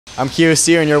I'm Kio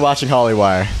Cyr and you're watching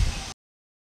Hollywire.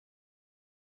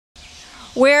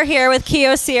 We're here with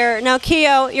Kio Cyr. Now,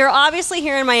 Kio, you're obviously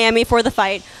here in Miami for the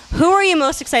fight. Who are you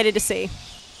most excited to see?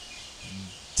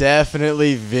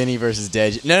 Definitely Vinny versus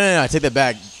Deji. No, I take that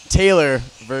back. Taylor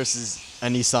versus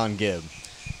AnEsonGib.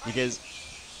 Because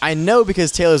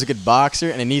Taylor's a good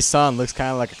boxer and AnEson looks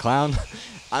kind of like a clown.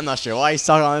 I'm not sure why he's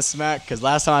talking on this smack, because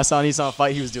last time I saw AnEson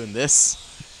fight, he was doing this,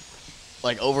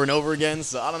 like over and over again.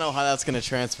 So I don't know how that's going to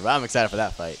transfer, but I'm excited for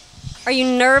that fight. Are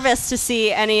you nervous to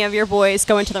see any of your boys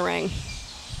go into the ring?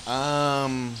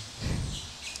 The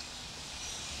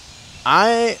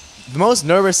most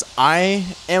nervous I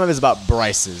am is about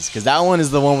Bryce's, because that one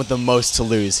is the one with the most to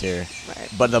lose here, right,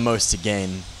 but the most to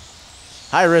gain.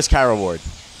 High risk, high reward.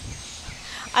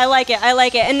 I like it.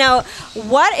 And now,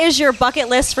 what is your bucket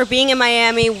list for being in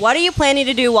Miami? What are you planning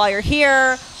to do while you're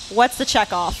here? What's the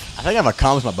check off? I think I've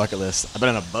accomplished my bucket list. I've been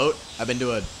on a boat. I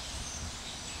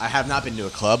have not been to a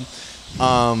club.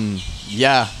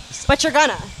 Yeah. But you're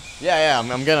gonna. Yeah.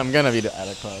 I'm gonna be at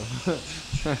a club.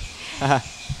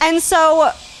 And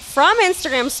so, from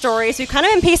Instagram stories, we've kind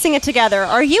of been piecing it together.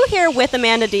 Are you here with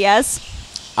Amanda Diaz?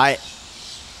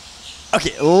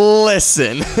 Okay,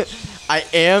 listen. I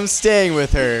am staying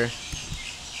with her,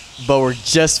 but we're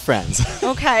just friends.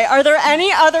 Okay. Are there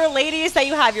any other ladies that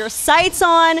you have your sights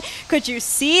on? Could you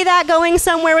see that going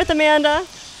somewhere with Amanda?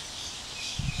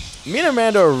 Me and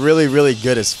Amanda are really, really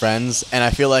good as friends, and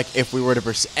I feel like if we were to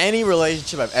pursue any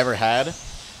relationship I've ever had,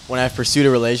 when I've pursued a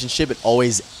relationship, it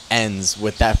always ends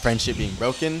with that friendship being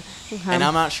broken. Okay. And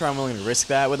I'm not sure I'm willing to risk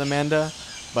that with Amanda,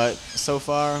 but so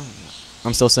far,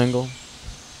 I'm still single.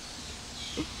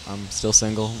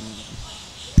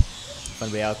 If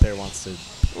anybody out there wants to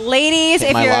Ladies,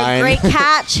 if you're a great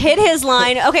catch, hit his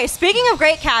line. Okay, speaking of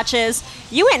great catches,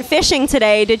 you went fishing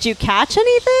today. Did you catch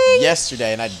anything?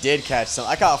 Yesterday, and I did catch some.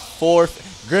 I caught 4.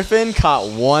 Griffin caught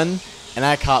 1, and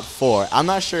I caught 4. I'm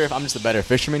not sure if I'm just a better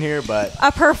fisherman here, but...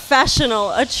 A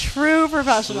professional, a true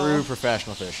professional. True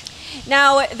professional fisher.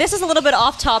 Now, this is a little bit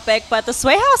off topic, but the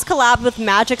Sway House collabed with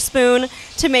Magic Spoon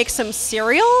to make some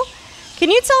cereal. Can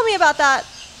you tell me about that?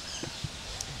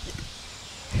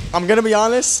 I'm going to be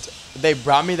honest. They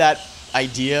brought me that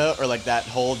idea or like that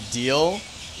whole deal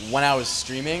when I was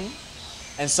streaming.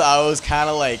 And so I was kind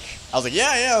of like,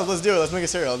 yeah, let's do it. Let's make a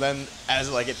cereal. And then as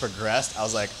like it progressed, I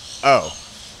was like, oh,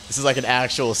 this is like an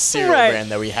actual cereal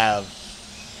brand that we have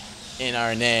in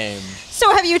our name.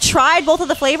 So have you tried both of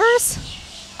the flavors?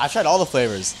 I've tried all the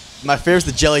flavors. My favorite's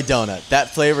the jelly donut.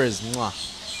 That flavor is mwah.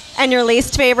 And your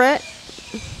least favorite?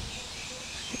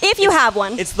 If you have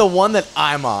one. It's the one that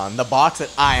I'm on, the box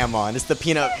that I am on. It's the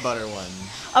peanut butter one.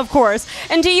 Of course.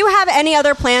 And do you have any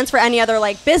other plans for any other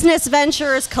like business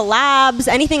ventures, collabs,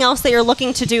 anything else that you're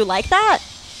looking to do like that?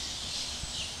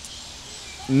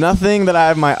 Nothing that I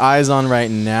have my eyes on right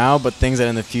now, but things that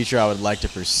in the future I would like to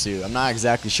pursue. I'm not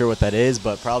exactly sure what that is,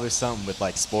 but probably something with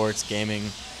like sports, gaming,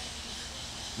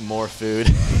 more food.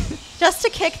 Just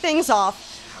to kick things off,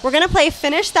 we're going to play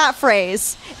Finish That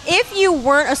Phrase. If you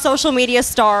weren't a social media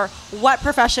star, what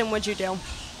profession would you do?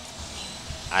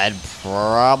 I'd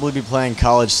probably be playing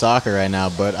college soccer right now,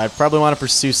 but I'd probably want to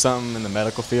pursue something in the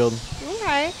medical field.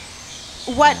 Okay.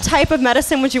 What type of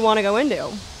medicine would you want to go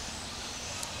into?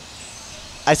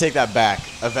 I take that back.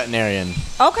 A veterinarian.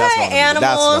 Okay,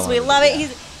 animals. We love it.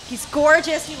 He's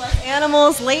gorgeous. He loves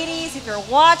animals. Ladies, if you're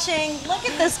watching, look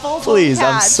at this full Please,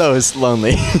 catch. I'm so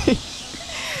lonely.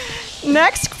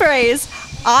 Next phrase,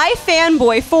 I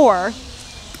fanboy for.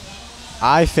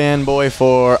 I fanboy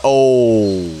for,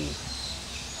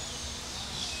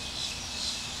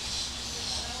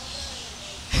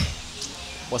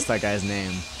 what's that guy's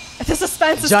name? The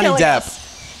suspense is Johnny killing Depp. us.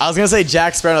 I was going to say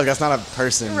Jack Sparrow, that's not a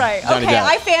person. Right, Johnny okay, Depp.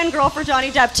 I fangirl for Johnny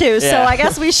Depp too, so Yeah. I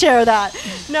guess we share that.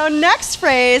 Now, next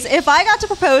phrase, if I got to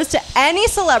propose to any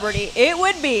celebrity, it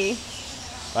would be.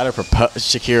 I'd propose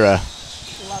Shakira.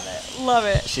 Love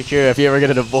it. Shakira, if you ever get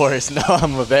a divorce, no,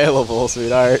 I'm available,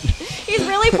 sweetheart. He's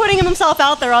really putting himself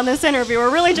out there on this interview.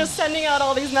 We're really just sending out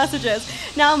all these messages.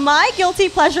 Now, my guilty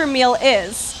pleasure meal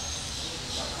is?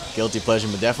 Guilty pleasure,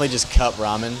 but definitely just cup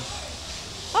ramen.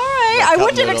 All right, Like I cup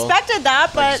wouldn't have noodle, expected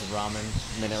that, like but just ramen,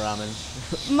 minute ramen.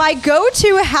 my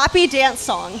go-to happy dance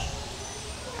song.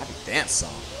 Happy dance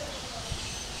song.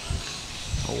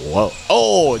 Whoa.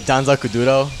 Oh, Danza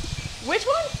Kuduro. Which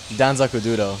one? Danza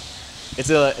Kuduro. It's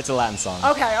a Latin song.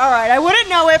 Okay, all right. I wouldn't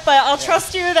know it, but I'll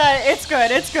trust you that it's good.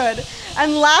 It's good.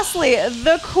 And lastly,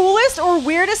 the coolest or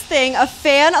weirdest thing a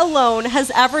fan alone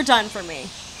has ever done for me.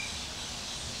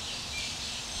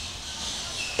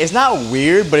 It's not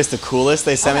weird, but it's the coolest.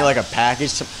 They sent me like a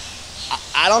package.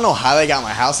 I don't know how they got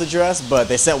my house address, but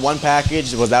they sent one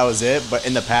package. That was it. But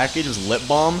in the package was lip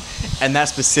balm, and that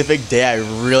specific day I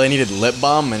really needed lip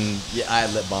balm, and yeah, I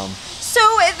had lip balm. So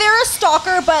they're a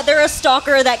stalker, but they're a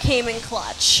stalker that came in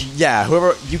clutch. Yeah,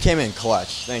 whoever you came in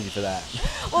clutch. Thank you for that.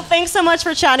 Well, thanks so much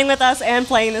for chatting with us and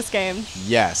playing this game.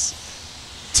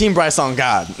 Yes, Team Bryce on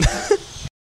God.